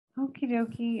Okie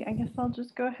dokie, I guess I'll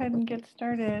just go ahead and get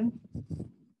started.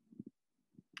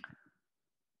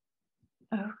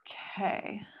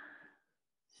 Okay,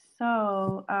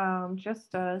 so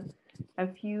just a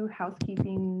few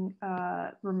housekeeping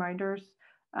reminders.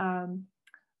 Um,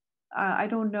 I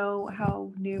don't know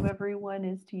how new everyone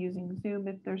is to using Zoom.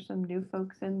 If there's some new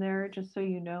folks in there, just so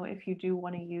you know, if you do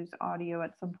want to use audio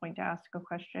at some point to ask a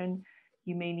question,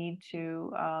 you may need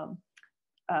to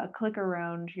click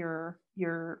around your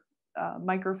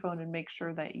microphone and make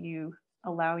sure that you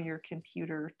allow your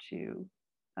computer to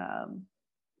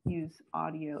use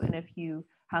audio. And if you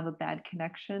have a bad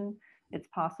connection, it's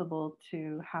possible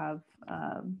to have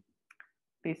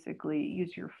basically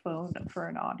use your phone for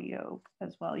an audio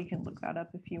as well. You can look that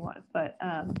up if you want. But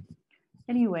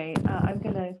anyway, I'm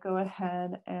going to go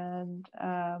ahead and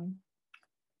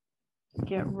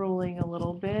get rolling a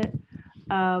little bit.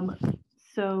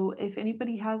 So if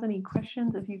anybody has any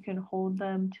questions, if you can hold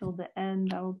them till the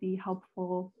end, that will be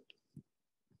helpful.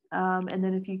 And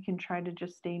then if you can try to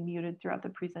just stay muted throughout the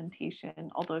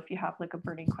presentation, although if you have like a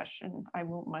burning question, I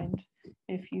won't mind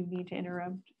if you need to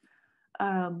interrupt.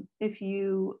 If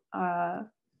you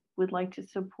would like to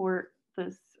support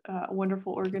this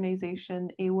wonderful organization,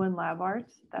 A1 Lab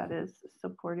Arts, that is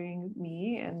supporting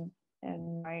me and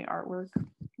my artwork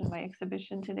in my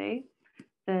exhibition today,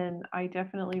 then I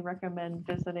definitely recommend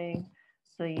visiting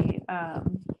the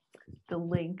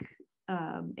link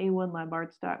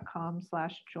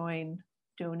a1labarts.com/join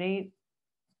donate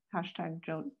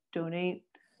 #donate.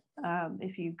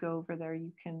 If you go over there,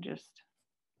 you can just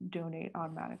donate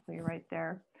automatically right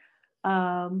there.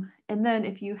 And then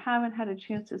if you haven't had a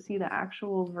chance to see the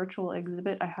actual virtual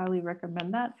exhibit, I highly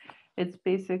recommend that. It's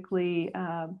basically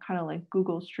kind of like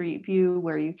Google Street View,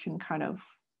 where you can kind of,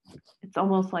 it's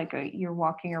almost like you're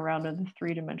walking around in a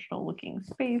three-dimensional looking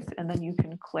space, and then you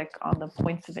can click on the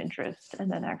points of interest and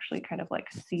then actually kind of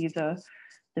like see the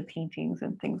paintings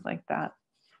and things like that.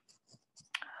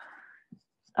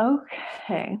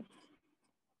 Okay,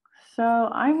 so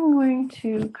I'm going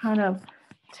to kind of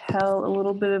tell a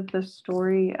little bit of the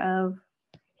story of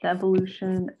the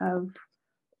evolution of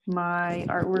my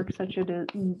artwork, such as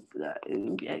it is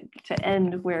to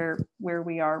end where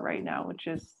we are right now, which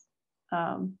is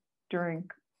during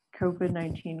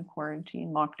COVID-19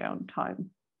 quarantine lockdown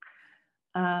time.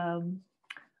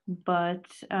 But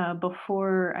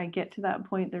before I get to that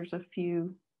point, there's a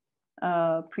few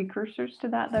precursors to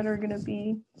that are going to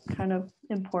be kind of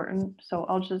important. So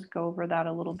I'll just go over that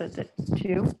a little bit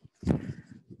too.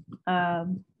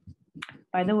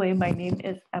 By the way, my name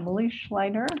is Emily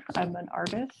Schleiner. I'm an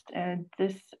artist, and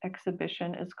this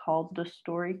exhibition is called The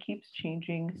Story Keeps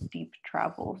Changing, Deep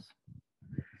Travels.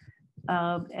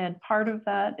 And part of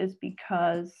that is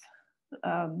because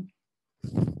the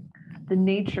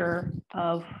nature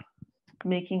of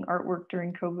making artwork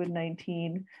during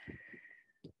COVID-19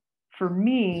 for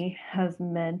me has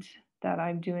meant that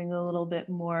I'm doing a little bit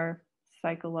more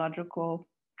psychological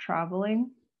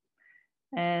traveling.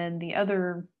 And the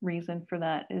other reason for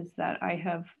that is that I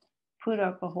have put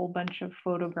up a whole bunch of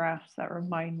photographs that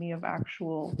remind me of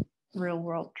actual real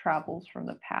world travels from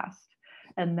the past.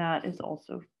 And that is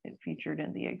also featured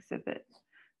in the exhibit.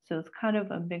 So it's kind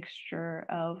of a mixture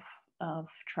of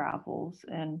travels,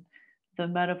 and the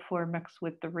metaphor mixed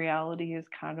with the reality is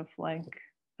kind of like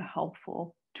a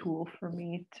helpful tool for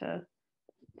me to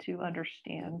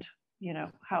understand, you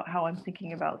know, how I'm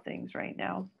thinking about things right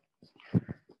now.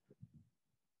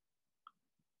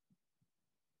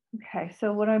 Okay,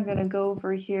 so what I'm going to go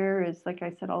over here is, like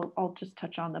I said, I'll just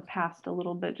touch on the past a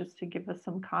little bit just to give us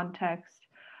some context.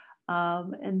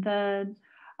 And then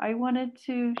I wanted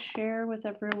to share with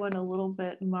everyone a little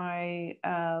bit my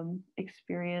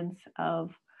experience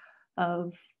of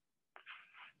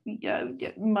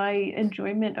my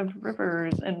enjoyment of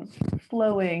rivers and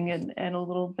flowing, and a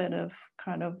little bit of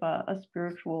kind of a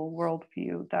spiritual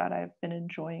worldview that I've been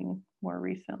enjoying more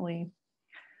recently.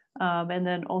 And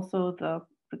then also the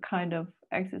kind of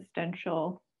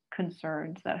existential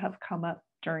concerns that have come up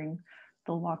during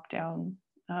the lockdown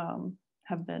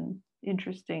have been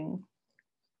interesting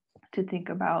to think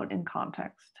about in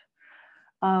context.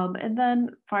 And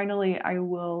then finally, I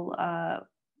will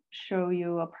show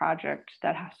you a project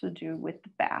that has to do with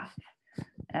the bath,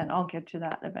 and I'll get to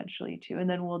that eventually too. And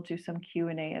then we'll do some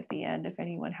Q&A at the end if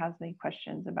anyone has any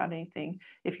questions about anything.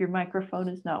 If your microphone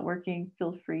is not working,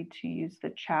 feel free to use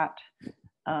the chat.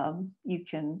 You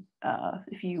can,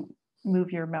 if you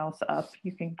move your mouse up,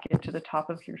 you can get to the top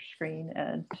of your screen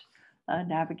and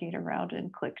navigate around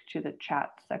and click to the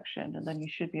chat section, and then you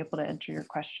should be able to enter your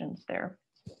questions there.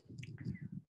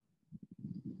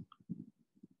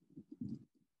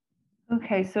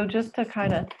 Okay, so just to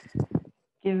kind of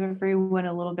give everyone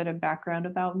a little bit of background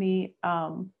about me,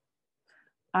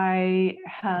 I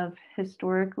have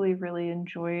historically really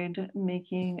enjoyed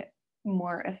making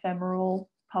more ephemeral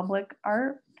public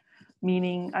art,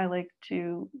 meaning I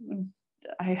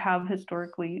have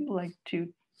historically liked to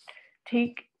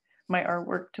take my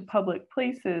artwork to public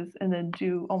places and then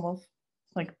do almost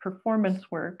like performance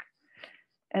work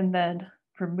and then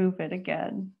remove it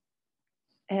again.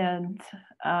 And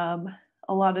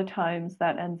a lot of times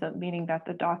that ends up meaning that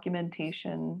the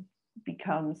documentation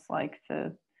becomes like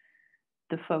the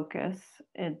focus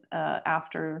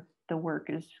after the work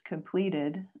is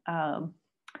completed.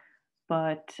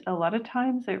 But a lot of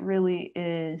times it really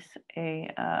is a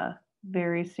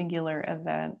very singular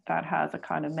event that has a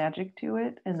kind of magic to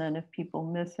it. And then if people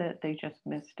miss it, they just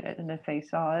missed it. And if they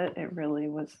saw it, it really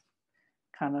was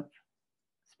kind of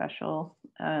special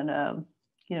and,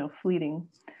 fleeting.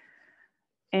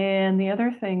 And the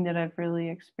other thing that I've really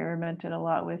experimented a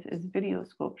lot with is video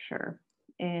sculpture.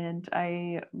 And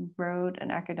I wrote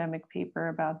an academic paper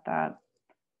about that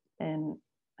in,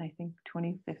 I think,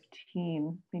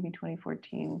 2015, maybe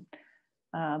 2014.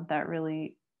 That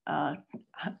really, I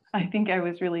think I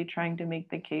was really trying to make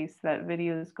the case that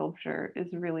video sculpture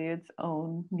is really its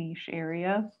own niche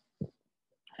area.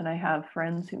 And I have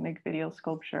friends who make video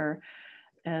sculpture,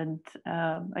 and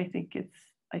I think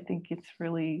it's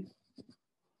really,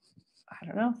 I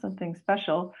don't know, something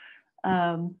special.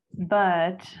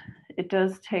 But it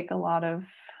does take a lot of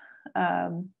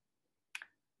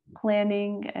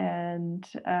planning and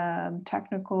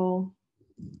technical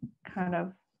kind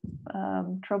of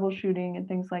troubleshooting and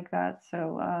things like that.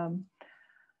 So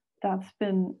that's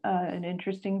been an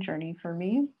interesting journey for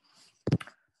me.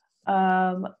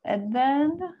 And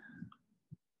then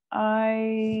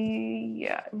I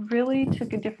really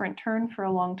took a different turn for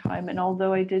a long time. And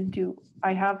although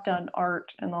I have done art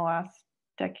in the last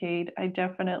decade, I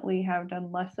definitely have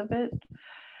done less of it.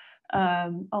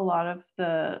 A lot of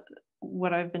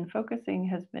what I've been focusing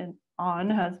has been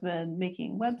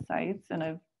making websites, and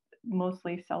I've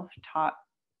mostly self-taught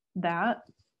that.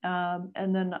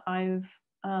 And then I've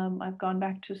gone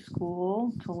back to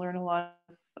school to learn a lot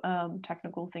of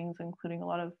technical things, including a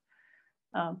lot of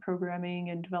programming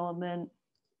and development.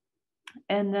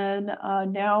 And then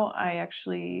now I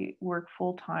actually work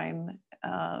full-time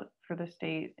for the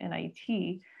state in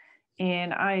IT,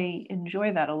 and I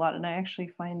enjoy that a lot. And I actually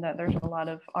find that there's a lot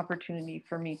of opportunity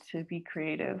for me to be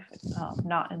creative,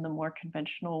 not in the more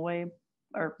conventional way,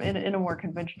 or in a more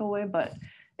conventional way, but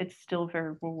it's still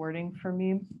very rewarding for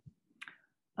me.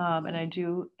 And I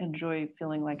do enjoy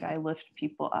feeling like I lift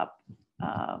people up,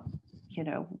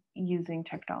 using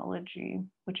technology,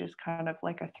 which is kind of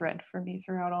like a thread for me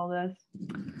throughout all this.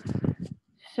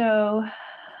 So,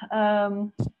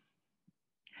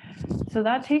 so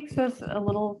that takes us a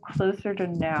little closer to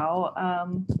now.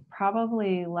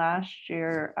 Probably last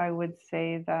year, I would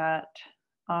say that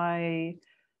I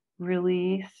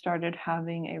really started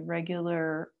having a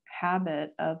regular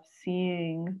habit of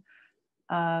seeing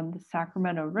the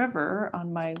Sacramento River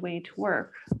on my way to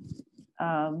work.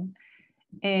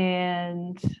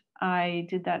 And I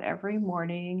did that every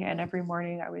morning, and every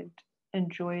morning I would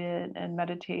enjoy it and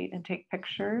meditate and take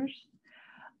pictures.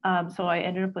 So I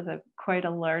ended up with quite a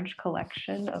large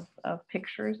collection of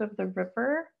pictures of the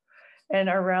river. And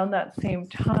around that same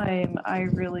time, I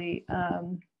really,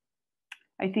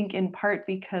 I think in part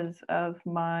because of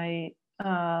my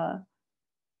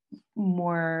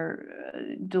more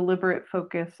deliberate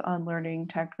focus on learning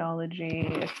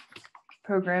technology,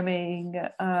 programming,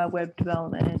 web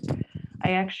development,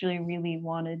 I actually really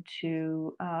wanted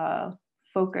to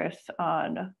focus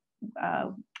on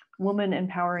woman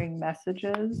empowering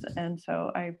messages. And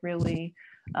so I really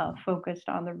focused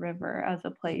on the river as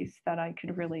a place that I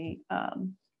could really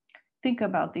think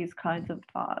about these kinds of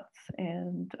thoughts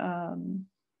and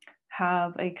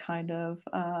have a kind of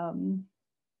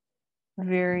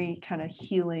very kind of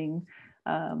healing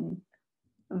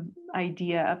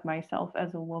idea of myself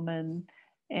as a woman,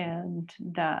 and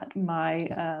that my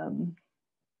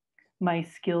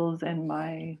skills and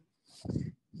my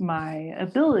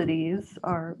abilities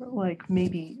are like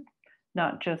maybe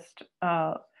not just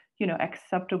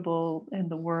acceptable in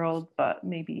the world, but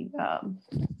maybe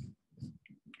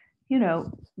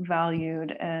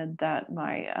valued, and that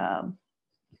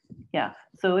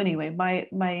so anyway,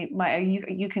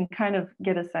 you can kind of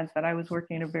get a sense that I was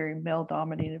working in a very male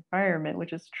dominated environment,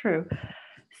 which is true.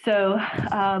 So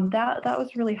that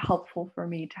was really helpful for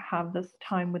me to have this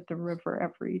time with the river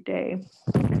every day.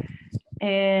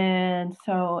 And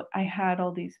so I had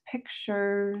all these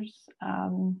pictures.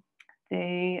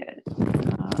 They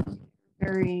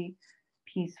very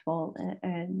peaceful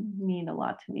and mean a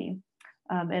lot to me.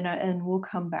 And we'll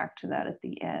come back to that at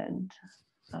the end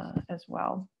as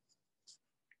well.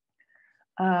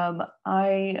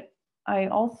 I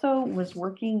also was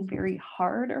working very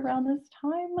hard around this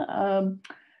time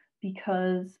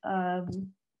because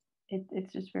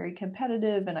it's just very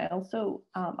competitive. And I also,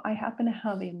 I happen to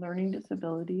have a learning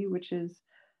disability, which is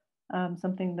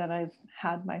something that I've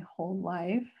had my whole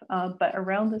life. But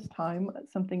around this time,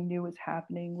 something new was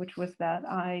happening, which was that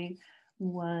I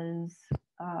was,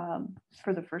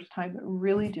 for the first time,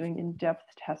 really doing in-depth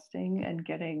testing and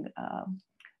getting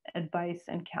advice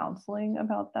and counseling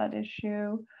about that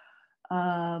issue.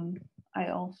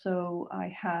 I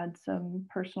had some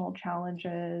personal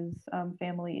challenges,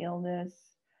 family illness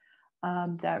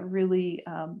that really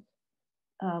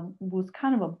was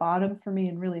kind of a bottom for me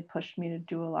and really pushed me to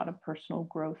do a lot of personal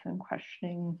growth and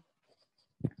questioning.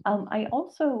 I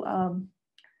also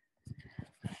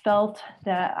felt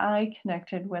that I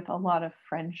connected with a lot of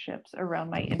friendships around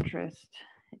my interest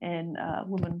in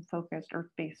women-focused,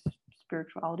 earth-based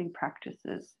spirituality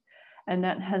practices. And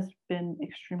that has been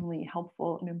extremely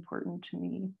helpful and important to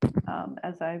me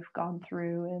as I've gone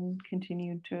through and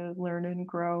continued to learn and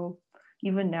grow.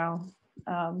 Even now,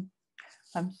 I'm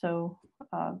so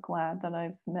glad that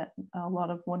I've met a lot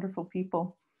of wonderful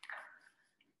people.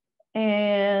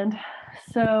 And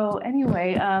so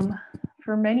anyway,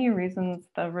 for many reasons,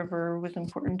 the river was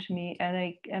important to me. And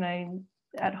I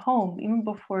at home, even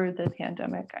before the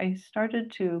pandemic, I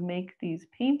started to make these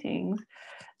paintings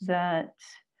that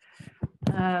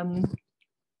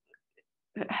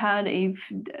had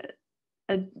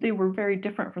they were very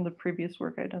different from the previous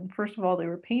work I'd done. First of all, they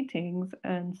were paintings,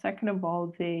 and second of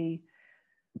all, they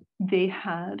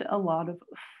had a lot of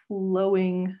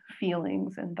flowing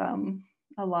feelings in them,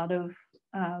 a lot of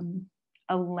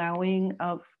allowing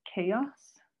of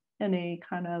chaos in a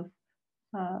kind of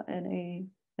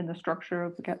in the structure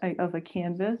of a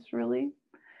canvas, really.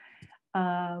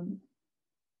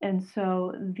 And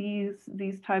so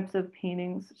these types of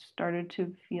paintings started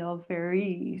to feel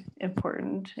very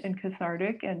important and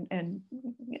cathartic and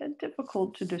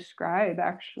difficult to describe,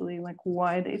 actually, like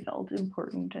why they felt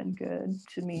important and good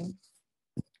to me.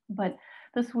 But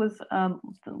this was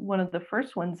one of the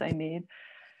first ones I made.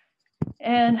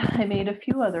 And I made a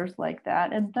few others like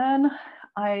that. And then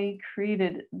I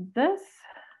created this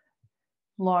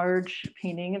large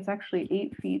painting. It's actually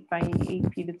 8 feet by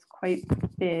 8 feet. It's quite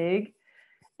big.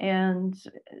 And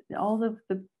all of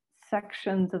the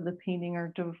sections of the painting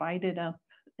are divided up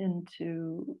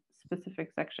into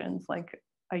specific sections. Like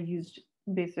I used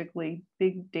basically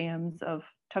big dams of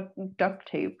duct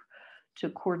tape to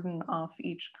cordon off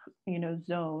each,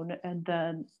 zone. And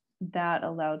then that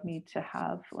allowed me to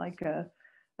have like a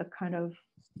kind of,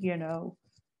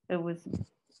 it was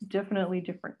definitely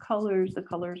different colors. The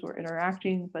colors were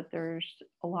interacting, but there's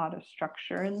a lot of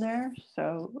structure in there.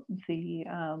 So the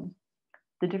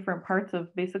different parts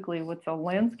of basically what's a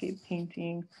landscape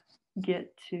painting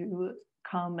get to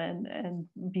come and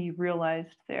be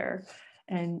realized there.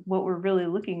 And what we're really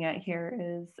looking at here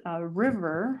is a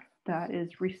river that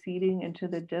is receding into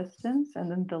the distance,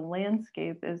 and then the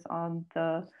landscape is on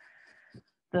the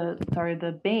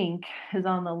bank is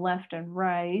on the left and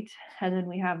right, and then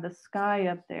we have the sky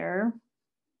up there,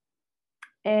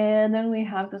 and then we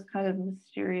have this kind of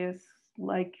mysterious,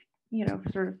 like,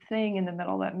 sort of thing in the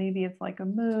middle that maybe it's like a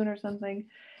moon or something.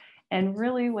 And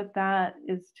really what that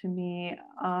is to me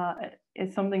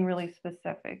is something really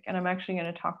specific. And I'm actually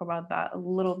going to talk about that a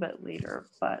little bit later,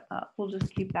 but we'll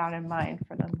just keep that in mind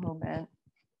for the moment.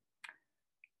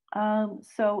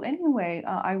 So anyway,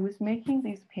 I was making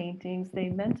these paintings. They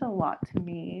meant a lot to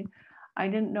me. I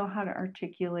didn't know how to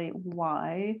articulate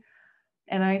why.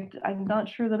 And I'm not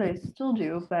sure that I still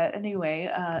do, but anyway,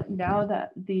 now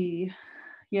that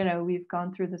we've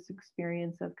gone through this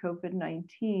experience of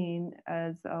COVID-19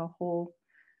 as a whole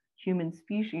human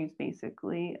species,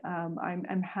 basically,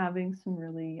 I'm having some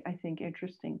really, I think,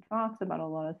 interesting thoughts about a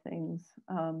lot of things.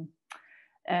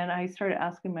 And I started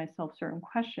asking myself certain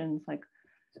questions like,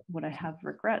 would I have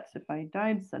regrets if I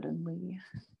died suddenly?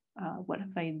 What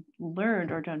have I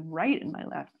learned or done right in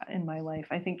my life?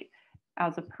 I think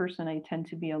as a person, I tend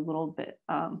to be a little bit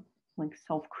like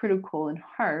self-critical and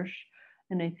harsh.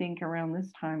 And I think around this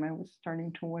time, I was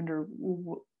starting to wonder,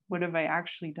 what have I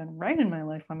actually done right in my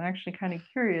life? I'm actually kind of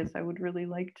curious. I would really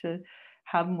like to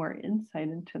have more insight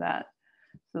into that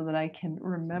so that I can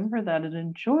remember that and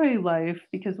enjoy life,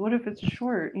 because what if it's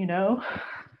short, You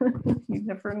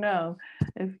never know.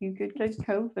 If you could get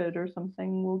COVID or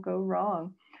something will go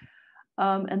wrong.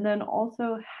 And then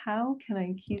also, how can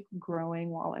I keep growing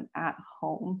while I'm at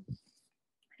home?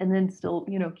 and then still,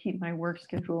 you know, keep my work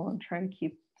schedule and try to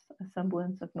keep a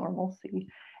semblance of normalcy.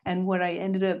 And what I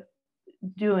ended up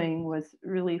doing was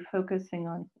really focusing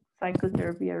on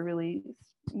psychotherapy. I really,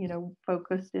 you know,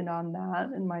 focused in on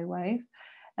that in my life.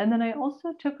 And then I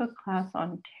also took a class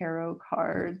on tarot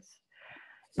cards.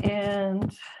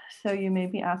 And so you may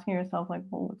be asking yourself, like,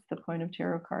 well, what's the point of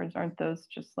tarot cards? Aren't those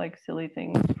just like silly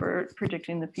things for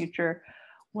predicting the future?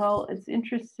 Well, it's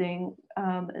interesting.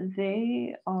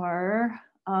 They are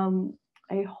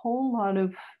a whole lot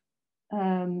of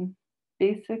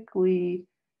basically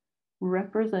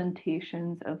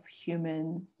representations of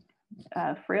human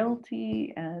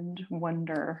frailty and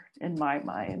wonder in my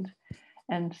mind.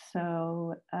 And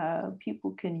so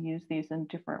people can use these in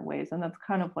different ways. And that's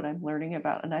kind of what I'm learning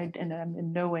about. And I'm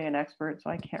in no way an expert, so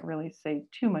I can't really say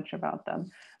too much about them.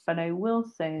 But I will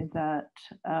say that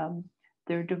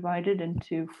they're divided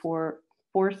into four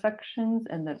sections,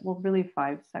 and that, well, really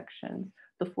 5 sections.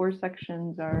 The 4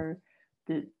 sections are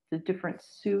the different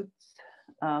suits,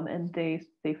 and they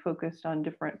focused on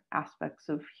different aspects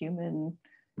of human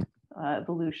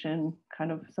evolution.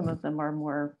 Kind of, some of them are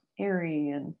more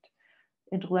airy and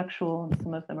intellectual, and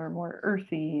some of them are more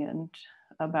earthy and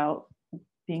about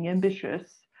being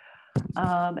ambitious.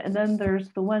 And then there's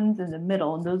the ones in the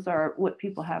middle, and those are what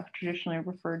people have traditionally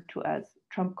referred to as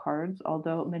trump cards,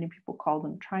 although many people call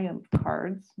them triumph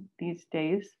cards these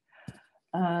days.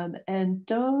 And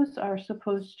those are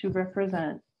supposed to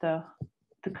represent the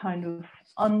kind of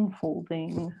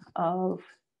unfolding of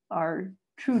our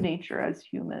true nature as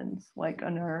humans, like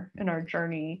in our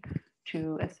journey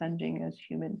to ascending as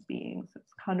human beings.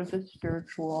 It's kind of a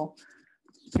spiritual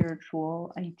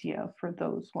idea for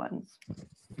those ones.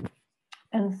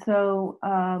 And so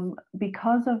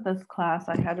because of this class,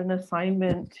 I had an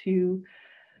assignment to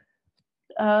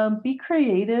be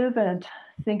creative and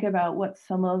think about what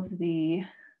some of the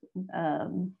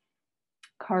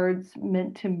cards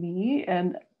meant to me.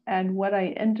 And what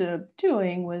I ended up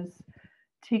doing was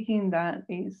taking that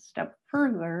a step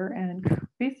further and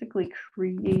basically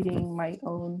creating my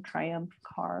own triumph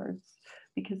cards,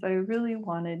 because I really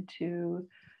wanted to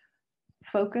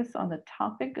focus on the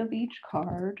topic of each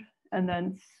card and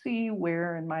then see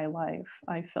where in my life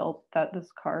I felt that this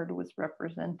card was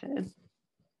represented.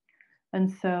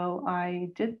 And so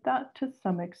I did that to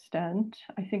some extent.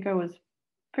 I think I was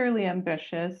fairly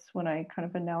ambitious when I kind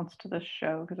of announced this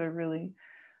show, because I really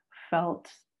felt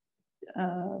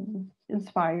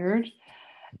inspired.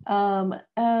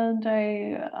 And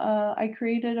I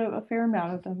created a fair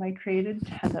amount of them. I created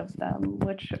 10 of them,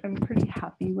 which I'm pretty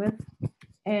happy with.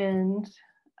 And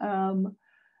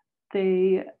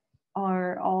they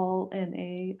are all in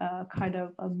a kind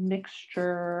of a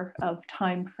mixture of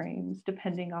time frames,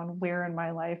 depending on where in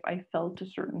my life I felt a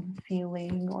certain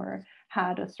feeling or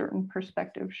had a certain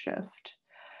perspective shift.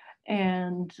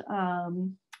 And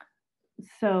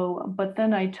so, but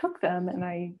then I took them and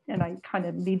I kind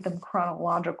of made them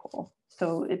chronological.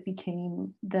 So it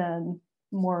became then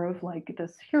more of like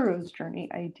this hero's journey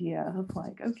idea of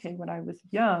like, okay, when I was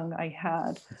young, I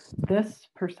had this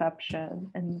perception,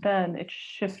 and then it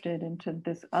shifted into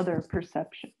this other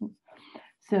perception.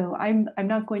 So I'm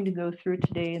not going to go through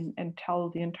today and tell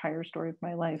the entire story of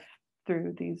my life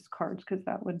through these cards, because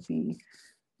that would be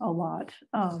a lot.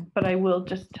 But I will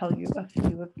just tell you a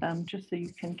few of them, just so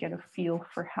you can get a feel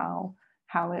for how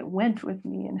it went with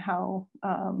me and how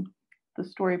the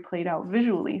story played out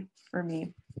visually for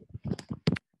me.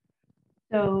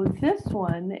 So this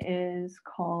one is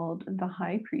called the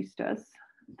High Priestess.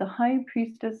 The High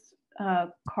Priestess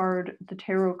card, the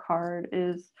tarot card,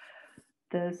 is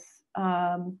this,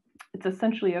 it's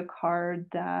essentially a card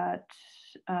that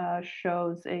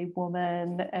shows a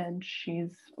woman, and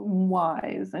she's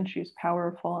wise and she's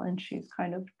powerful and she's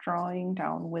kind of drawing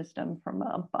down wisdom from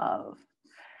above.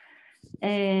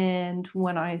 And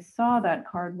when I saw that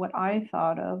card, what I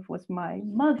thought of was my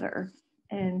mother,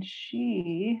 and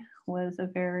she was a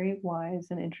very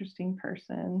wise and interesting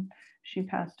person. She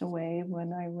passed away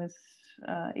when I was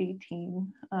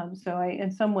 18. So in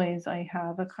some ways, I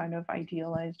have a kind of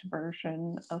idealized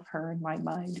version of her in my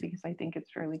mind, because I think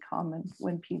it's fairly common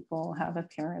when people have a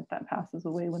parent that passes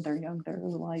away when they're young, they're a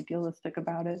little idealistic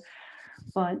about it.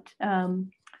 But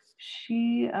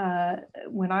she,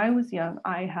 when I was young,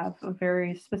 I have a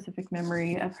very specific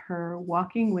memory of her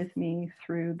walking with me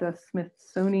through the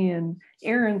Smithsonian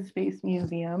Air and Space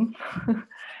Museum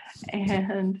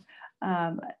and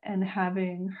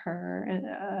having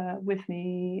her with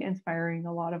me, inspiring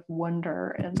a lot of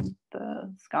wonder in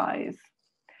the skies.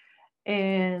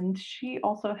 And she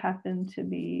also happened to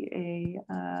be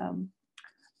a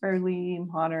early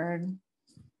modern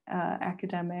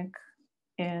academic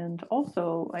and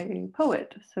also a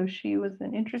poet. So she was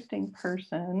an interesting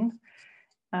person,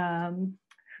 um,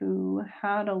 who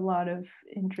had a lot of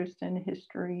interest in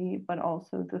history, but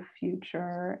also the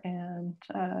future. And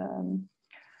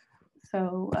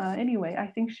anyway, I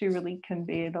think she really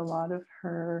conveyed a lot of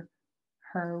her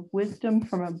wisdom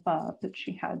from above that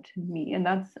she had to me. And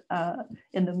that's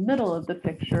in the middle of the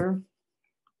picture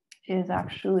is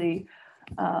actually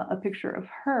a picture of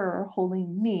her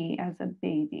holding me as a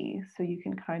baby. So you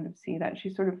can kind of see that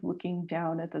she's sort of looking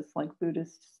down at this like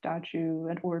Buddhist statue,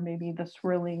 and or maybe the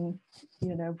swirling,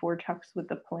 vortex with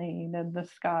the plane and the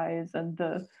skies and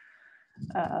the,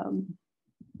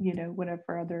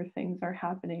 whatever other things are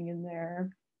happening in there.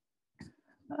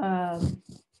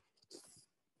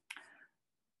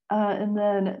 And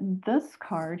then this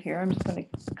card here, I'm just going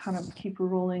to kind of keep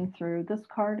rolling through. This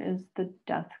card is the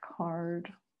death card.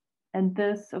 And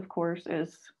this, of course,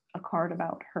 is a card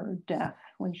about her death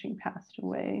when she passed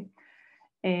away.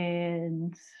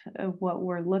 And what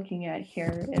we're looking at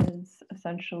here is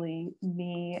essentially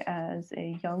me as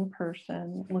a young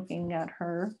person looking at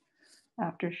her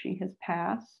after she has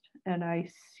passed. And I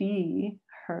see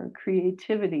her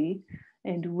creativity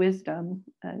and wisdom.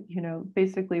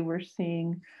 Basically, we're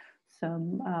seeing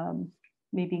some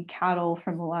maybe cattle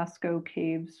from the Lascaux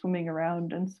caves swimming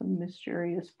around in some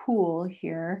mysterious pool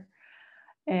here.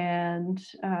 And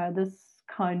this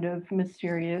kind of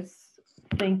mysterious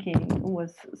thinking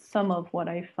was some of what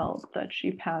I felt that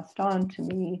she passed on to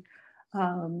me.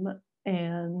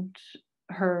 And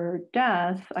her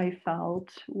death, I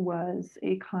felt, was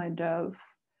a kind of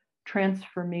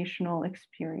transformational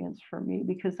experience for me,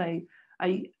 because I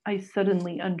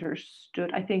suddenly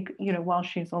understood. I think, while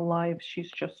she's alive,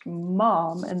 she's just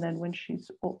mom, and then when she's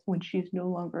no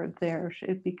longer there,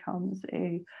 it becomes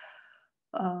a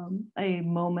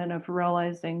moment of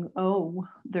realizing, oh,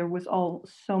 there was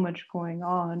so much going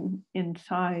on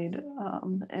inside,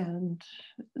 and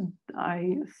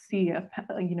I see a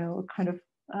kind of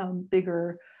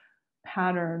bigger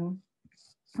pattern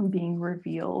being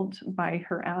revealed by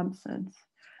her absence.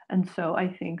 And so I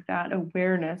think that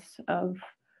awareness of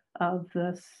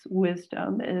this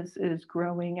wisdom is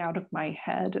growing out of my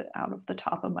head, out of the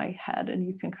top of my head, and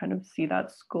you can kind of see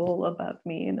that skull above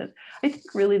me. And I think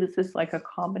really this is like a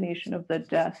combination of the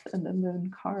death and the moon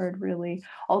card, really.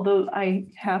 Although I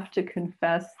have to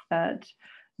confess that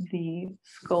the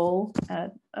skull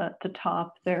at the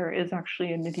top there is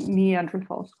actually a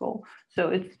Neanderthal skull. So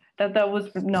it's that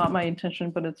was not my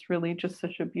intention, but it's really just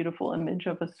such a beautiful image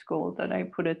of a skull that I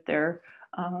put it there.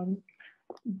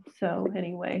 So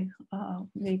anyway,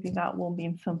 maybe that will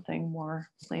mean something more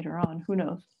later on, who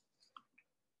knows.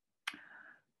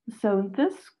 So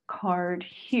this card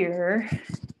here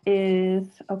is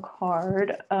a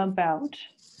card about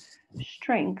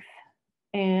strength.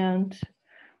 And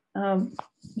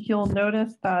you'll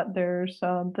notice that there's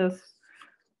this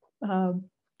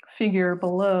figure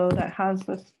below that has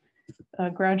this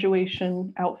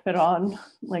graduation outfit on,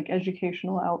 like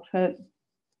educational outfit.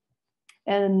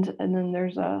 And then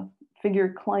there's a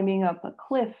figure climbing up a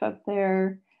cliff up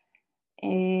there.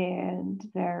 And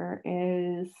there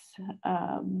is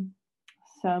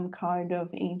some kind of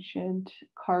ancient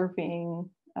carving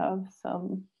of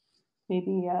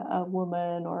maybe a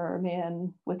woman or a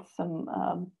man with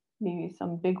some, maybe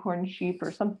some bighorn sheep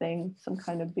or something, some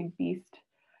kind of big beast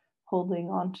holding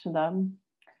onto them.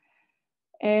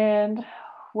 And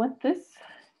what this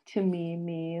to me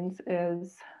means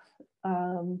is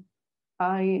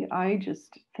I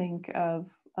just think of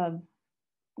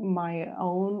my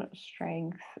own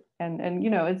strength, and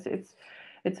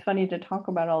it's funny to talk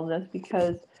about all this,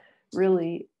 because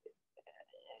really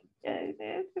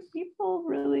people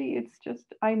really, it's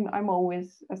just I'm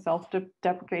always a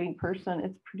self-deprecating person.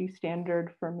 It's pretty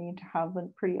standard for me to have a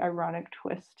pretty ironic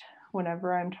twist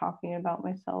whenever I'm talking about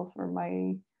myself or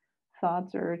my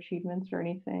thoughts or achievements or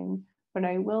anything. But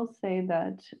I will say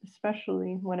that,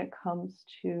 especially when it comes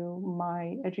to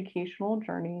my educational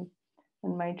journey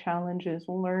and my challenges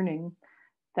learning,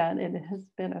 that it has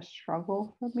been a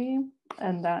struggle for me,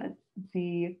 and that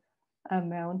the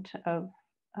amount of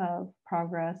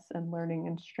progress and learning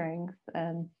and strength,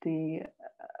 and the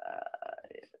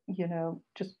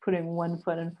just putting one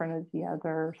foot in front of the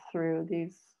other through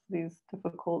these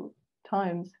difficult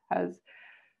times has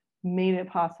made it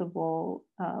possible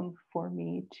for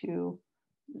me to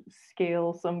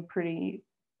scale some pretty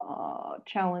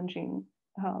challenging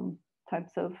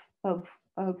types of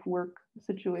work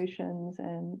situations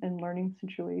and learning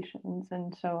situations.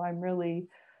 And so I'm really,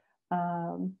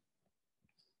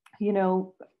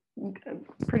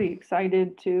 pretty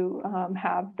excited to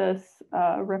have this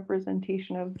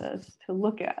representation of this to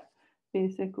look at,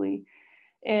 basically.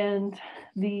 And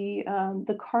the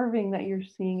carving that you're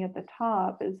seeing at the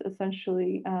top is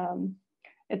essentially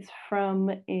it's from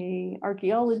a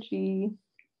archaeology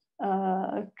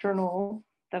journal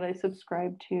that I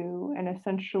subscribe to, and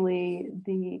essentially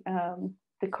the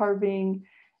carving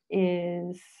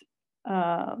is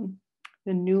um,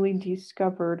 the newly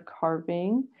discovered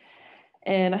carving.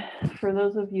 And for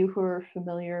those of you who are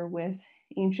familiar with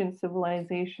ancient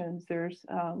civilizations, there's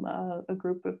a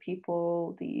group of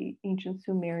people, the ancient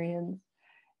Sumerians,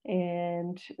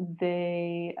 and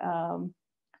they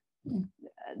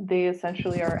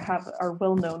essentially are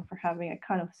well known for having a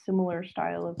kind of similar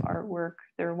style of artwork.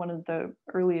 They're one of the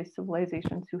earliest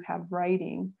civilizations who have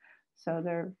writing, so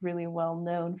they're really well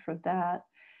known for that.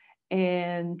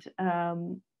 And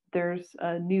there's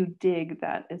a new dig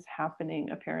that is happening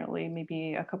apparently,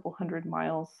 maybe a couple hundred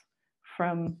miles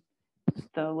from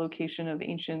the location of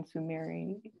ancient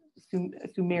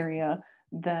Sumeria,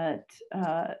 that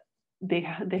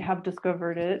they have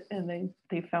discovered it, and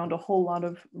they found a whole lot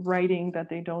of writing that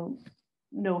they don't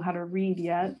know how to read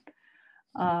yet,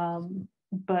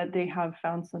 but they have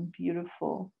found some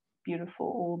beautiful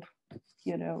old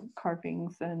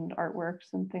carvings and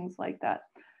artworks and things like that.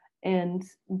 And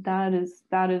that is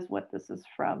what this is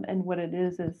from. And what it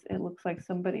is it looks like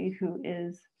somebody who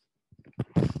is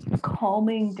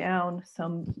calming down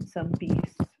some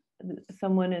beasts.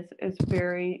 Someone is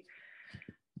very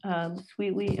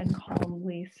sweetly and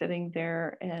calmly sitting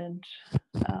there and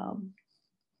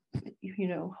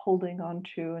holding on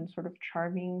to and sort of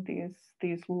charming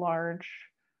these large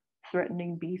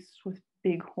threatening beasts with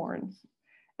big horns.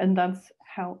 And that's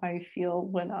how I feel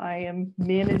when I am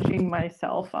managing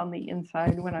myself on the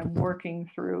inside, when I'm working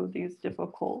through these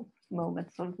difficult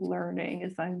moments of learning,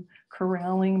 as I'm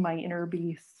corralling my inner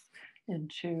beasts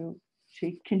into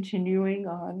continuing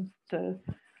on the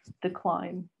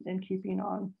climb and keeping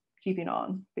on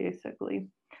basically.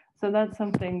 So that's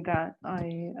something that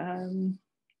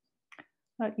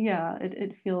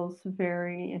it feels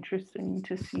very interesting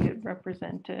to see it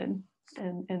represented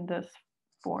in this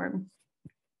form.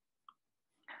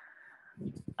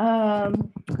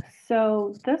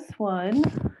 So this one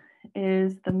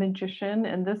is the Magician,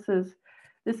 and this is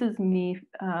me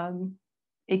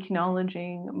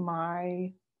acknowledging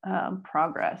my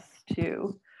progress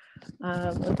too.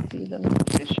 Let's see, the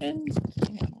Magician.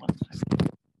 Hang on one second.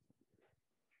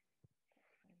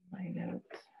 My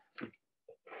notes.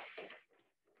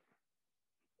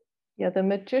 Yeah, the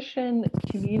Magician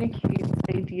communicates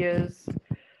ideas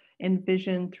and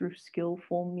vision through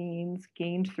skillful means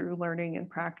gained through learning and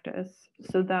practice.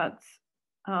 So that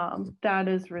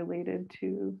is related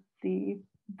to the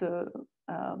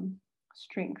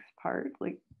strength part.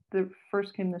 Like the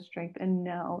first came the strength, and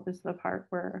now is the part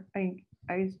where I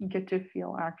get to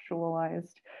feel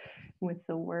actualized with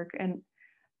the work, and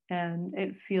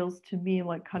it feels to me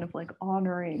like kind of like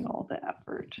honoring all the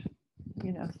effort.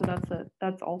 So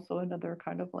that's also another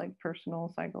kind of like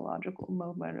personal psychological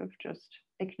moment of just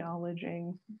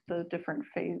acknowledging the different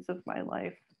phase of my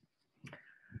life.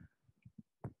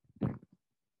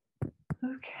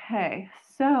 Okay,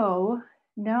 so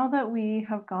now that we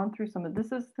have gone through some of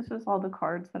this is all the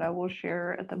cards that I will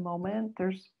share at the moment.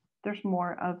 There's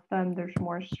more of them. There's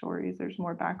more stories. There's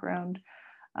more background.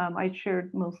 I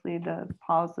shared mostly the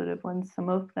positive ones. Some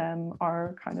of them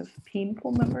are kind of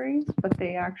painful memories, but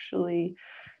they actually,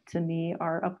 to me,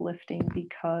 are uplifting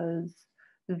because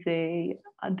they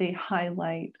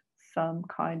highlight some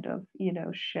kind of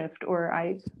shift, or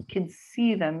I can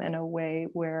see them in a way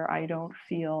where I don't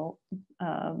feel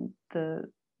the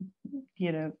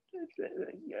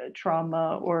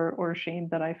trauma or shame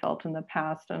that I felt in the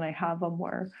past, and I have a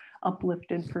more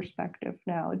uplifted perspective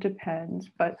now. It depends,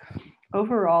 but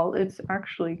overall, it's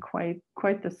actually quite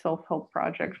the self-help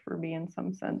project for me in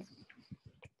some sense.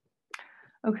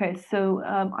 Okay, so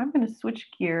I'm going to switch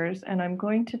gears, and I'm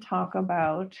going to talk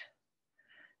about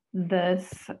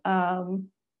this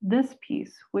this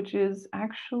piece, which is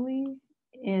actually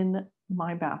in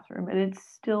my bathroom, and it's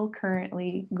still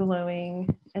currently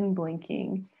glowing and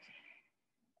blinking.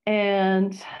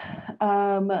 And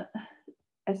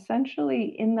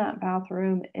essentially in that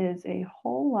bathroom is a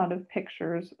whole lot of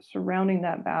pictures surrounding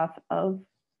that bath of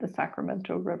the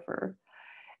Sacramento River.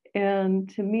 And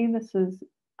to me, this is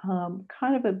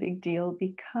kind of a big deal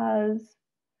because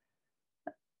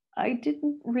I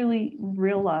didn't really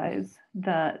realize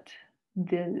that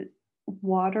the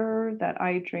water that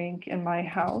I drink in my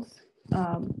house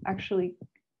actually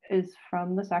is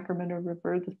from the Sacramento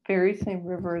River, the very same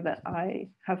river that I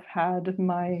have had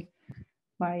my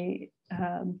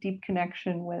deep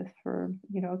connection with for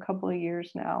a couple of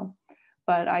years now.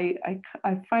 but I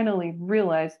finally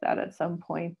realized that at some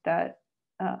point that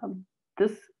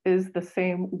this is the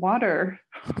same water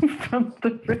from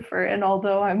the river. And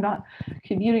although I'm not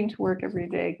commuting to work every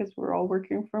day because we're all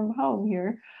working from home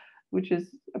here, which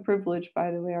is a privilege,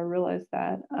 by the way, I realize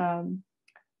that.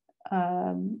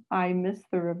 I miss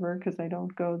the river because I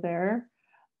don't go there,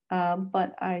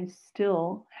 but I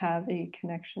still have a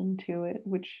connection to it,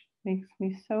 which makes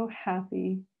me so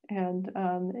happy. And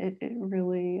it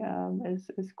really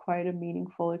is quite a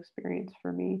meaningful experience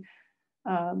for me.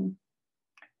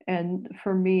 And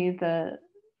for me, the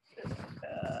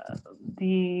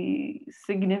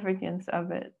significance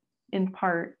of it, in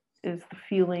part, is the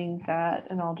feeling that,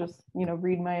 and I'll just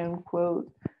read my own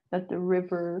quote, that the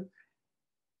river,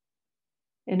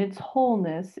 in its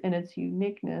wholeness, in its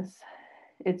uniqueness,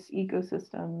 its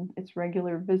ecosystem, its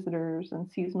regular visitors and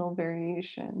seasonal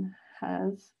variation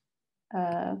has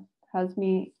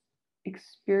me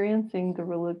experiencing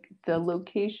the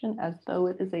location as though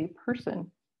it is a person.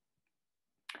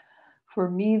 For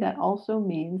me, that also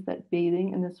means that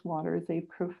bathing in this water is a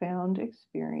profound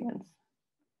experience.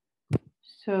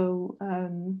 So,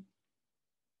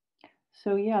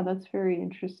 so yeah, that's very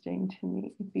interesting to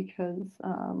me because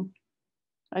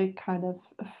I kind of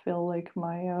feel like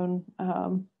my own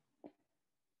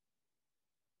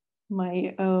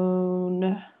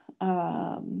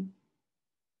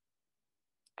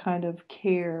kind of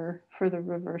care for the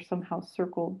river somehow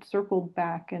circled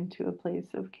back into a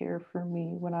place of care for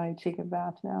me when I take a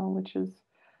bath now, which is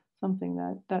something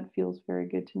that feels very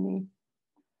good to me.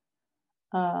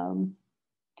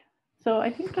 So I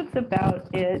think that's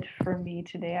about it for me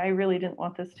today. I really didn't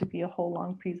want this to be a whole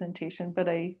long presentation, but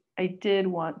I did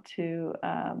want to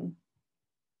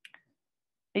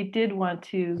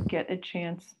get a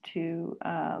chance to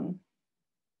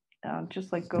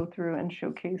just like go through and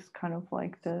showcase kind of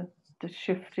like the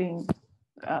shifting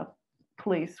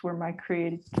place where my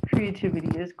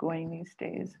creativity is going these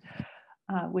days,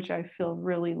 which I feel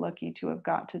really lucky to have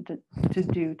got to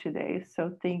do today.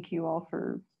 So thank you all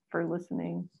for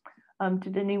listening.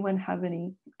 Did anyone have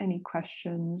any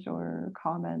questions or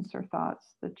comments or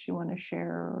thoughts that you want to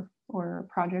share, or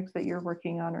projects that you're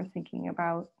working on or thinking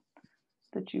about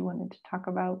that you wanted to talk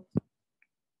about?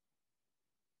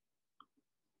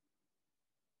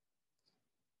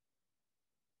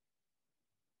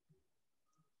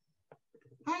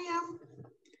 Hi,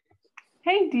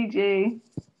 Hey, DJ.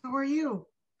 how are you?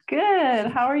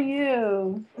 Good. How are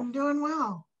you? I'm doing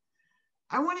well.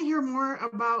 I want to hear more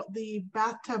about the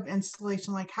bathtub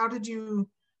installation. Like, how did you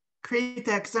create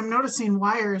that? Because I'm noticing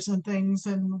wires and things,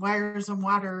 and wires and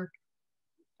water,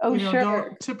 Oh, sure.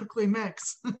 don't typically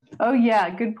mix. Oh, yeah.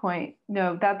 Good point.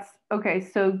 No, that's okay.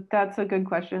 So that's a good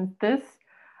question. This,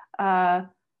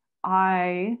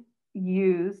 I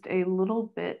used a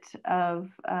little bit of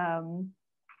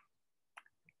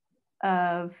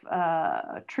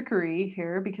trickery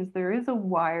here, because there is a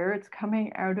wire. It's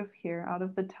coming out of here, out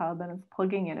of the tub, and it's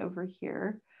plugging in over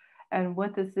here. And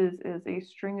what this is a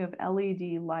string of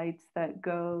LED lights that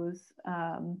goes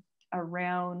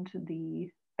around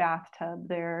the bathtub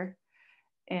there.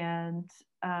 And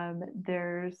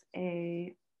there's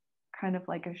a kind of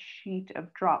like a sheet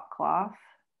of drop cloth.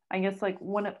 I guess like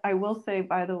I will say,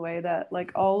 by the way, that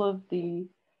like all of the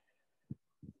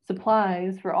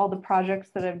supplies for all the projects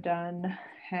that I've done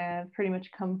have pretty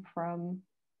much come from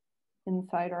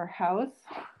inside our house.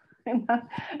 and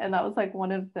that was like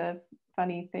one of the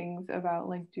funny things about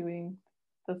like doing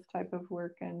this type of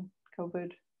work in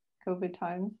COVID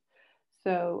times.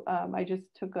 So I just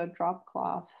took a drop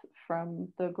cloth from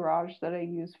the garage that I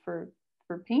use for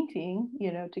painting,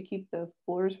 to keep the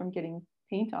floors from getting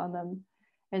paint on them,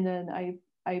 and then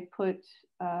I put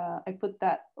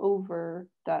that over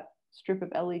that strip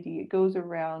of LED. It goes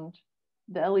around,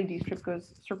 the LED strip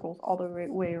circles all the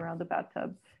way around the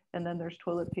bathtub, and then there's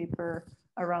toilet paper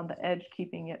around the edge,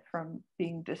 keeping it from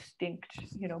being distinct,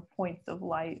 points of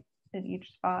light in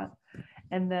each spot.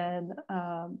 And then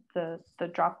the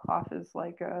drop cloth is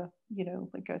like a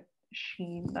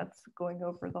sheen that's going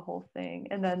over the whole thing.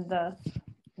 And then the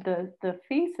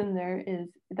face in there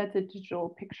that's a digital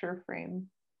picture frame,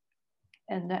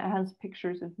 and that has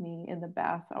pictures of me in the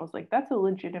bath. I was like, that's a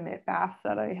legitimate bath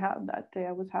that I had that day.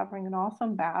 I was having an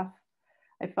awesome bath.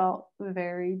 I felt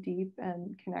very deep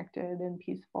and connected and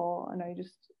peaceful, and I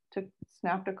just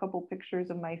snapped a couple pictures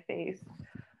of my face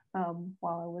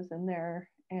while I was in there.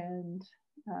 And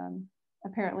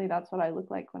apparently that's what I look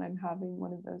like when I'm having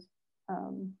one of those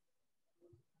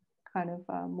kind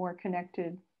of more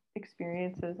connected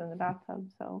experiences in the bathtub.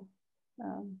 So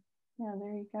yeah,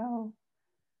 there you go.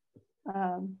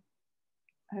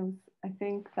 I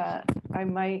think that I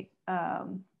might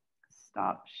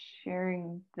stop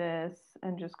sharing this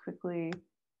and just quickly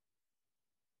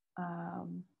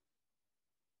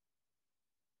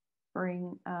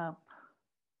bring up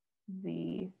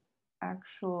the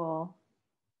actual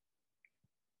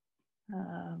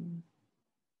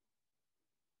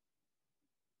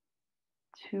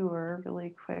tour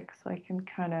really quick so I can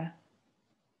kind of,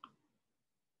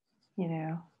 you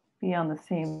know, be on the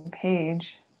same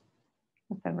page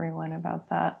with everyone about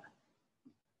that.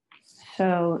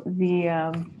 So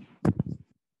the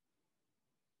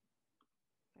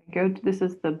this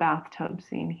is the bathtub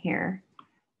scene here,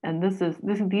 and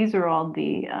these are all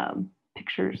the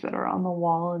pictures that are on the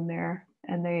wall in there,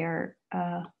 and they are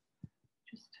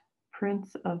just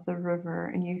prints of the river,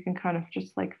 and you can kind of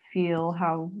just like feel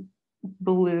how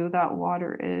blue that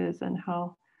water is and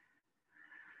how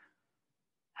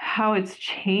it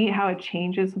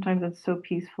changes. Sometimes it's so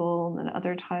peaceful, and then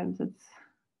other times it's,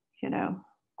 you know,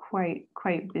 quite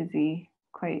busy,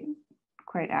 quite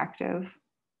active.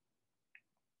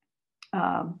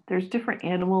 There's different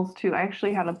animals too. I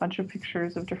actually had a bunch of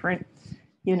pictures of different,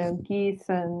 you know, geese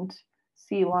and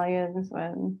sea lions,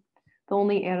 and the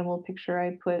only animal picture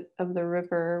I put of the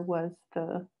river was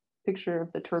the picture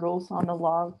of the turtles on the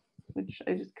log, which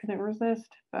I just couldn't resist,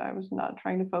 but I was not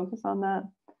trying to focus on that.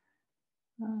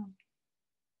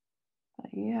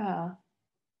 But yeah.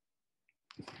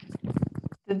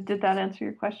 Did that answer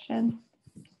your question,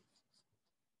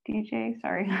 DJ?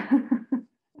 Sorry.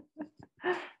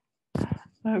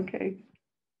 Okay.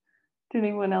 Did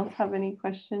anyone else have any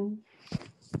questions?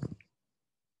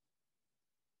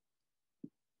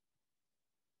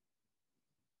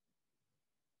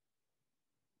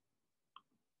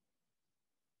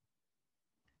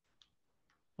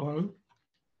 Hello,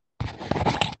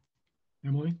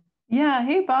 Emily. Yeah.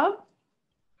 Hey, Bob.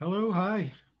 Hello.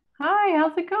 Hi. Hi.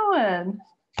 How's it going?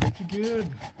 Pretty good.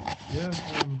 Yeah.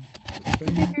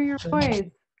 Good to hear your voice.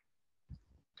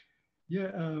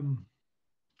 Yeah.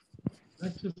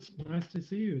 Nice to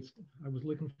see you. I was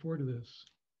looking forward to this.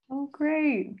 Oh,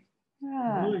 great.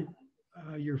 Yeah. Really,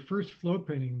 your first float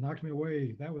painting knocked me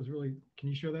away. That was really. Can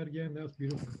you show that again? That was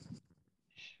beautiful.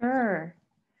 Sure.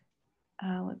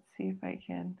 Let's see if I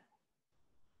can.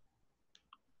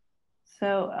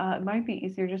 So it might be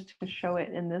easier just to show it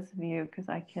in this view because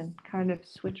I can kind of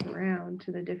switch around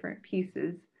to the different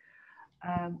pieces.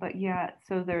 But yeah,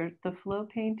 so there's the flow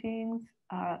paintings.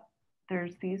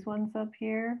 There's these ones up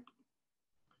here.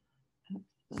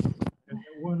 And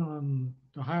that one on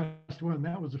the highest one,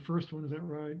 that was the first one, is that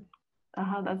right?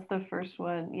 That's the first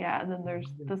one. Yeah, and then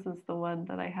this is the one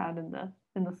that I had in the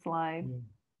slide. Yeah.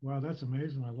 Wow, that's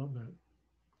amazing. I love that.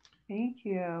 Thank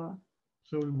you.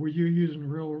 So were you using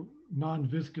real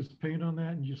non-viscous paint on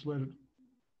that and just let it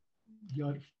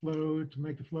flow to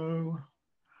make the flow?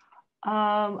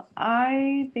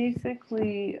 I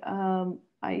basically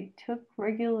I took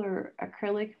regular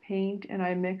acrylic paint and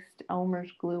I mixed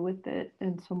Elmer's glue with it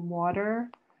and some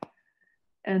water,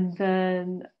 and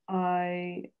then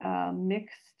I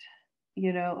mixed,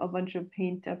 you know, a bunch of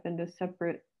paint up into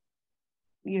separate,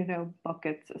 you know,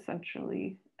 buckets,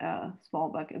 essentially small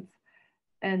buckets,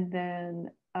 and then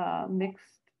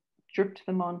dripped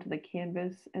them onto the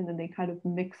canvas, and then they kind of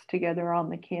mixed together on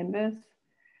the canvas.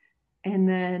 And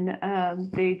then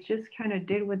they just kind of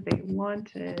did what they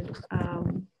wanted.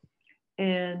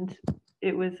 And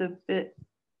it was a bit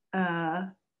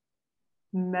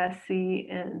messy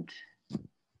and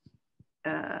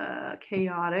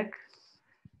chaotic.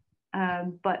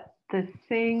 But the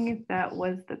thing that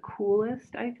was the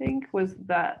coolest, I think, was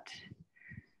that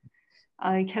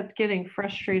I kept getting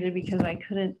frustrated because I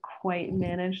couldn't quite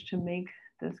manage to make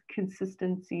the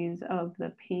consistencies of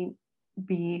the paint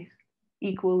be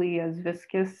equally as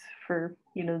viscous for,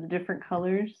 you know, the different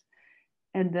colors.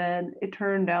 And then it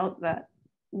turned out that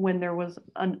when there was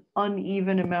an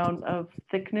uneven amount of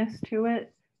thickness to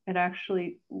it, it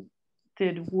actually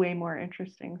did way more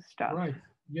interesting stuff. Right.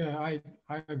 Yeah, I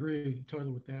agree totally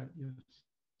with that. Yes.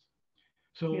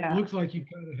 So Yeah. It looks like you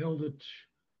kind of held it,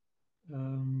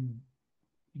 you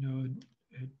know,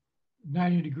 at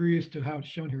 90 degrees to how it's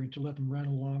shown here to let them run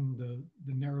along the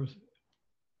narrows,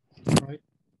 right?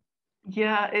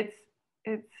 Yeah, it's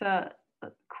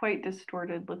quite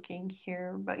distorted looking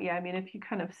here, but yeah, I mean, if you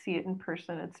kind of see it in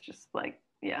person, it's just like,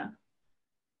 yeah,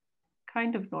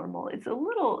 kind of normal.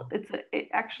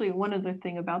 Actually, one other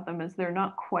thing about them is they're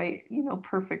not quite, you know,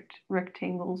 perfect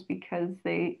rectangles because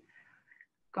they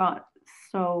got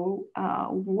so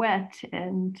wet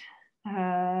and you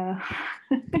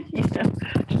know,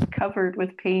 just covered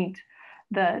with paint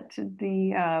that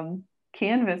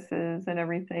canvases and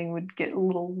everything would get a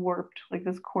little warped. Like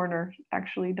this corner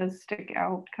actually does stick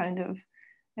out kind of.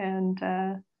 And,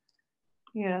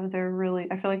 they're really,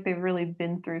 I feel like they've really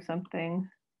been through something.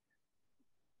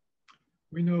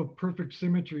 We know perfect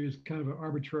symmetry is kind of an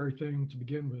arbitrary thing to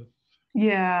begin with.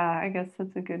 Yeah, I guess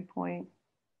that's a good point.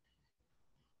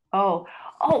 Oh,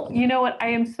 you know what? I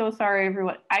am so sorry,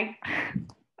 everyone.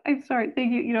 I'm sorry.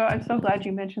 Thank you. I'm so glad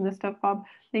you mentioned this stuff, Bob.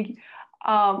 Thank you.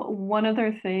 One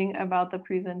other thing about the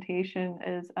presentation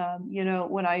is,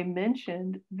 when I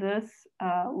mentioned this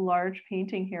large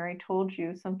painting here, I told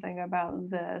you something about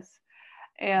this.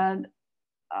 And,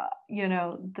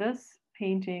 this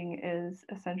painting is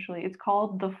essentially, it's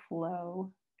called The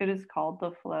Flow. It is called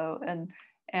The Flow.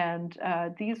 And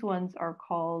these ones are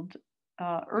called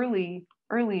early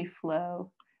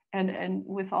flow. And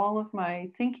with all of my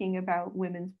thinking about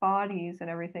women's bodies and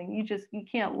everything, you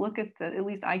can't look at at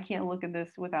least I can't look at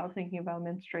this without thinking about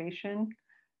menstruation.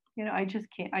 I just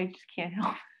can't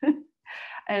help it.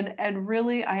 And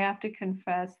really, I have to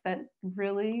confess that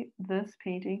really this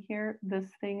painting here, this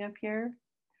thing up here,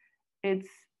 it's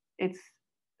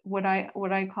what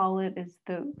I call it is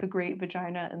the great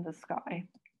vagina in the sky.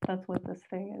 That's what this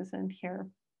thing is in here.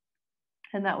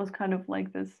 And that was kind of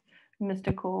like this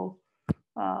mystical,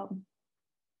 um,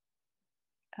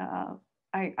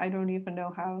 I don't even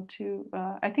know how to,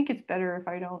 I think it's better if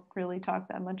I don't really talk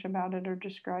that much about it or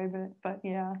describe it. But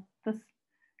yeah,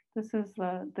 this is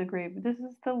the great, this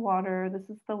is the water, this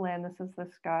is the land, this is the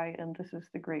sky, and this is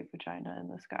the great vagina in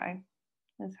the sky,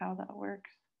 is how that works.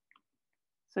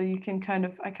 So you can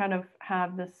I kind of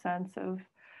have this sense of,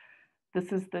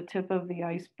 this is the tip of the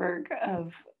iceberg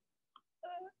of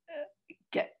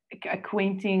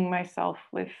acquainting myself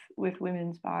with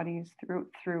women's bodies through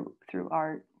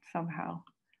art somehow.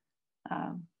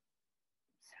 Um,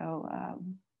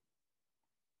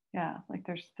 yeah, like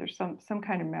there's some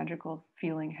kind of magical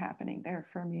feeling happening there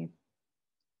for me.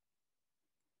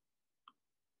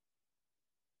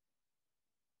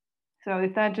 So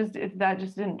if that just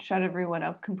didn't shut everyone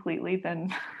up completely,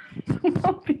 then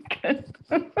I'll be good.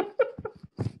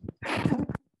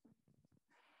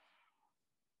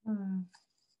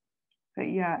 But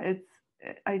yeah,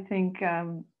 I think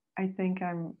I'm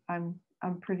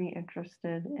pretty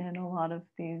interested in a lot of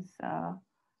these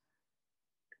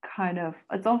kind of,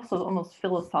 it's also almost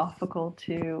philosophical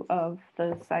too, of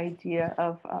this idea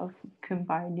of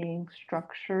combining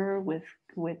structure with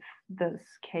this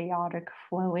chaotic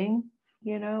flowing,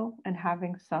 and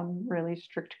having some really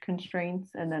strict constraints,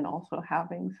 and then also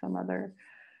having some other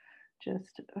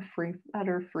just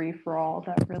utter free for all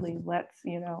that really lets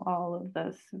all of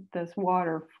this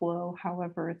water flow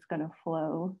however it's going to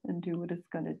flow and do what it's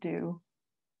going to do.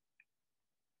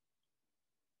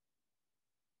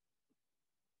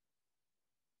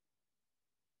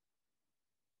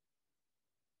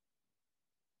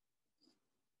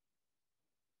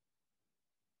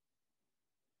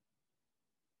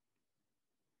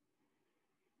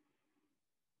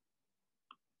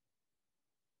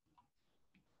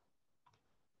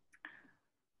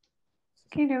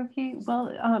 Okie dokie.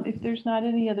 Well, if there's not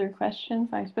any other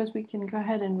questions, I suppose we can go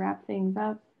ahead and wrap things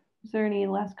up. Is there any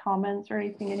last comments or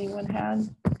anything anyone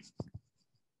had?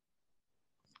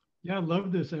 Yeah, I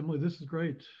love this, Emily. This is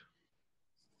great.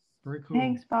 Very cool.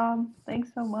 Thanks, Bob.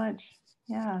 Thanks so much.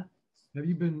 Yeah. Have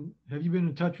you been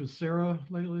in touch with Sarah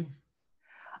lately?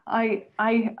 I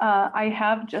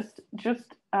have just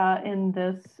in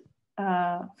this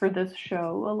for this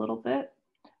show a little bit,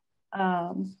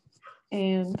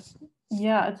 and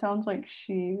yeah, it sounds like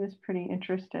she was pretty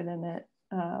interested in it.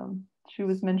 She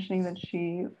was mentioning that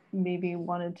she maybe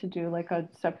wanted to do like a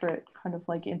separate kind of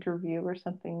like interview or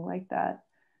something like that.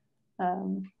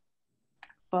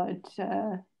 But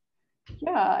yeah,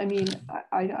 I mean,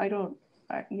 I don't.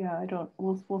 I don't.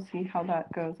 We'll see how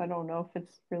that goes. I don't know if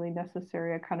it's really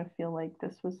necessary. I kind of feel like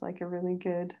this was like a really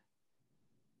good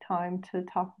time to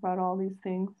talk about all these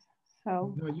things.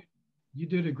 So no, you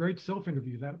did a great self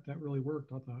interview. That really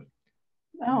worked, I thought.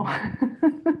 Oh,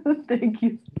 thank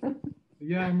you.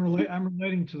 Yeah, I'm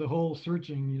relating to the whole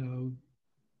searching.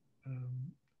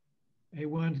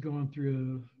 A1's going through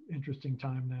an interesting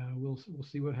time now. We'll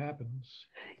see what happens.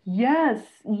 Yes.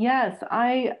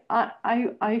 I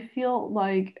feel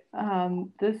like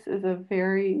this is a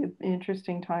very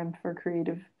interesting time for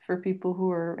people who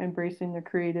are embracing the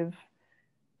creative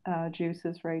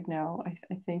juices right now.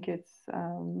 I think it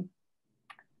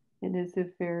is a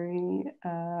very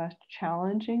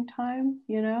challenging time.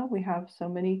 We have so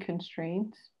many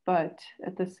constraints, but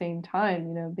at the same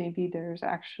time, maybe there's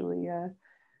actually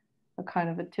a kind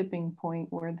of a tipping point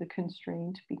where the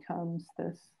constraint becomes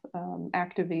this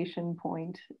activation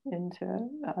point into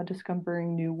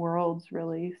discovering new worlds,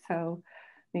 really. So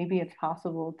maybe it's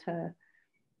possible to,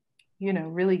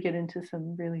 really get into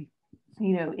some really,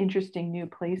 interesting new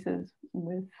places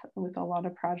with a lot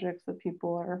of projects that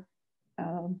people are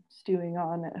stewing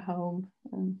on at home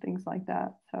and things like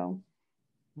that. So,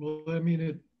 well, I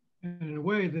mean, in a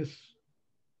way, these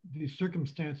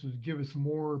circumstances give us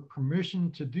more permission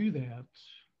to do that.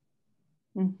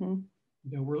 mm-hmm.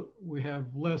 We have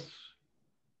less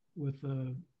with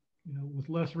with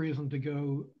less reason to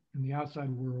go in the outside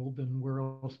world. Then where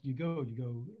else do you go? You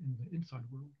go in the inside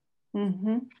world.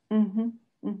 Mm-hmm. Mm-hmm.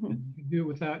 Mm-hmm. And you can do it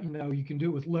without, you can do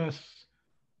it with less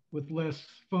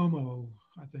FOMO,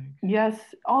 I think. Yes.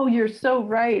 Oh, you're so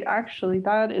right. Actually,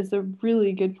 that is a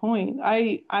really good point.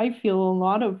 I feel a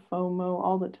lot of FOMO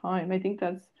all the time. I think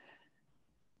that's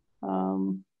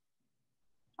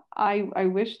I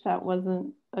wish that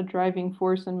wasn't a driving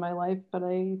force in my life, but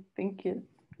I think it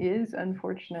is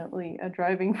unfortunately a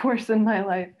driving force in my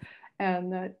life,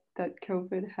 and that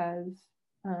COVID has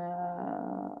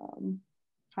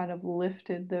kind of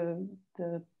lifted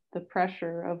the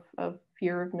pressure of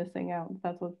fear of missing out.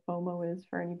 That's what FOMO is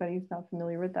for anybody who's not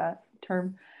familiar with that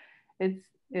term. It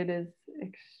is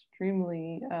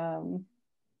extremely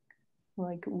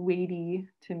like weighty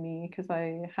to me because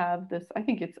I have this. I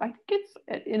think it's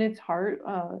in its heart.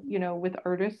 With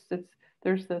artists,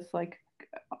 there's this like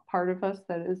part of us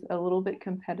that is a little bit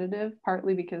competitive,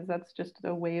 partly because that's just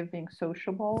a way of being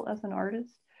sociable as an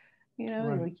artist.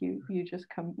 Right. Like you you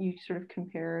sort of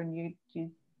compare and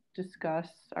you discuss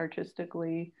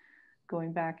artistically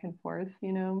going back and forth.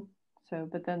 So,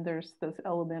 but then there's this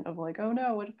element of like, oh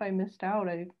no, what if I missed out?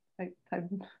 I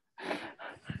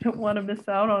don't want to miss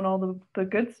out on all the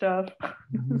good stuff.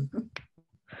 Mm-hmm.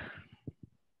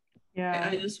 Yeah.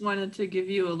 I just wanted to give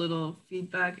you a little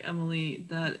feedback, Emily,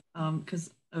 that because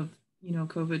of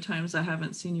COVID times, I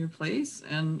haven't seen your place,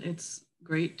 and it's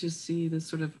great to see this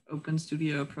sort of open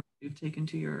studio approach you've taken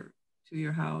to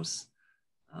your house.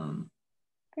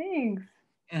 Thanks.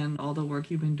 And all the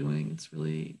work you've been doing. It's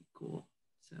really cool.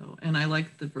 So, and I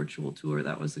like the virtual tour.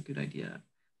 That was a good idea,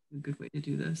 a good way to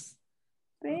do this.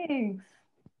 Thanks.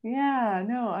 Yeah,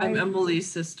 no, I'm Emily's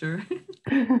sister.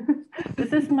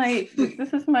 This is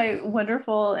my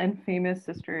wonderful and famous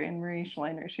sister, Anne Marie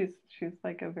Schleiner. She's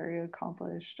like a very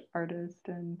accomplished artist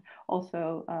and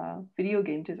also a video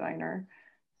game designer.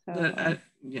 So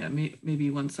yeah, maybe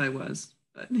once I was,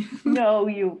 but no,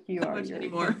 you not are much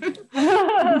anymore.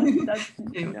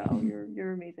 Anyway. No,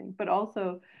 you're amazing. But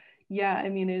also, yeah, I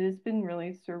mean, it has been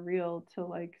really surreal to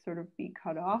like sort of be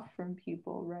cut off from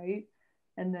people, right?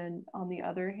 And then on the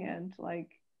other hand, like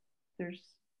there's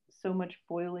so much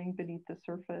boiling beneath the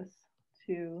surface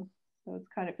too. So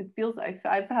it feels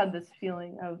I've had this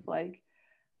feeling of like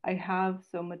I have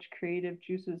so much creative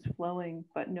juices flowing,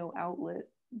 but no outlet,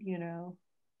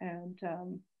 and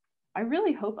I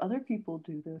really hope other people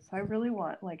do this. I really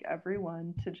want like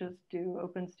everyone to just do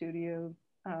open studio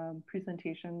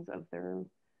presentations of their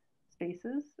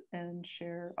spaces and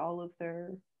share all of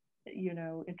their,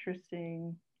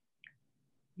 interesting,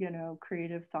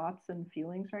 creative thoughts and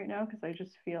feelings right now. Cause I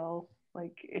just feel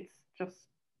like it's just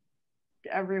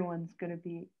everyone's going to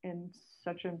be in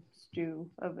such a stew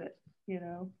of it,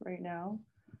 right now.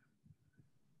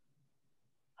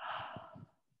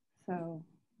 So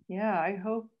yeah, I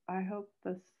hope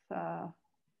this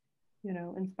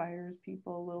inspires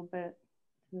people a little bit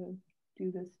to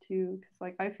do this too, because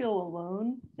like I feel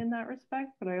alone in that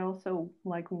respect, but I also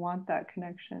like want that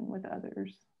connection with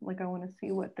others. Like I want to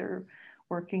see what they're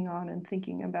working on and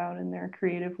thinking about in their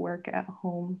creative work at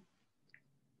home.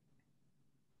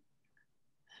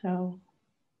 So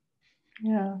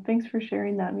yeah, thanks for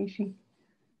sharing that, Mishi.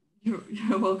 You're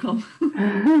welcome.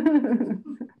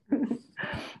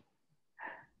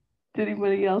 Did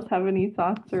anybody else have any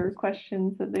thoughts or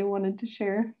questions that they wanted to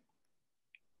share?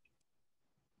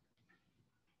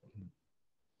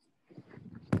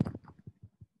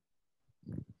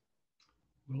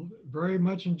 Well, very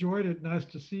much enjoyed it. Nice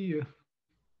to see you.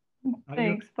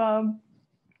 Thanks, Bob.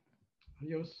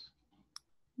 Adios.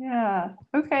 Yeah.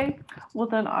 Okay. Well,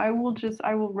 then I will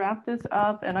wrap this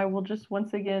up, and I will just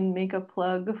once again make a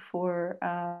plug for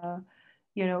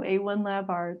A1 Lab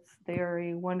Arts. They are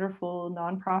a wonderful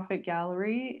nonprofit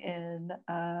gallery in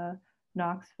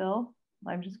Knoxville.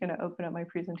 I'm just going to open up my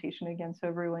presentation again so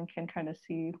everyone can kind of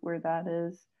see where that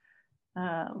is.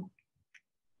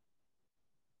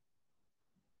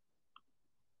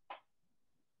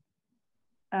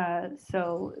 And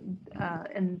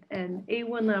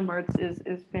A1 Landmarks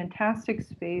is fantastic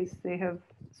space. They have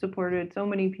supported so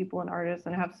many people and artists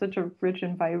and have such a rich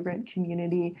and vibrant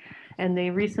community. And they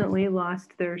recently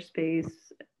lost their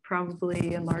space,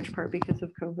 probably in large part because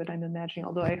of COVID, I'm imagining,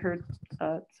 although I heard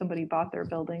somebody bought their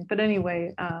building. But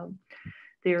anyway,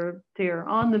 they're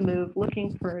on the move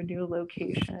looking for a new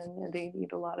location, and they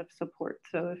need a lot of support.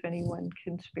 So if anyone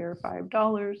can spare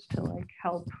 $5 to like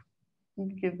help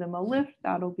give them a lift,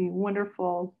 that'll be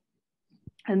wonderful.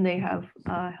 And they have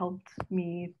helped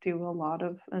me do a lot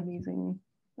of amazing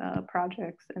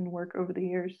projects and work over the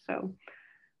years. So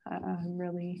I'm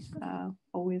really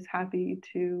always happy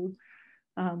to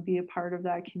be a part of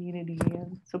that community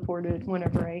and support it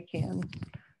whenever I can.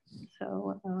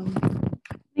 So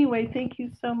anyway, thank you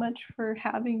so much for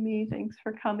having me. Thanks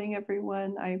for coming,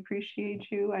 everyone. I appreciate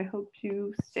you. I hope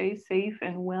you stay safe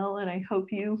and well, and I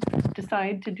hope you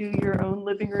decide to do your own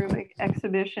living room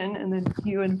exhibition, and then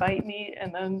you invite me,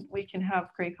 and then we can have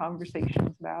great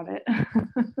conversations about it.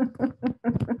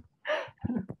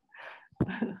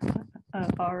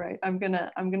 All right, I'm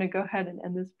gonna go ahead and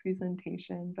end this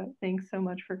presentation, but thanks so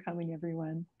much for coming,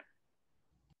 everyone.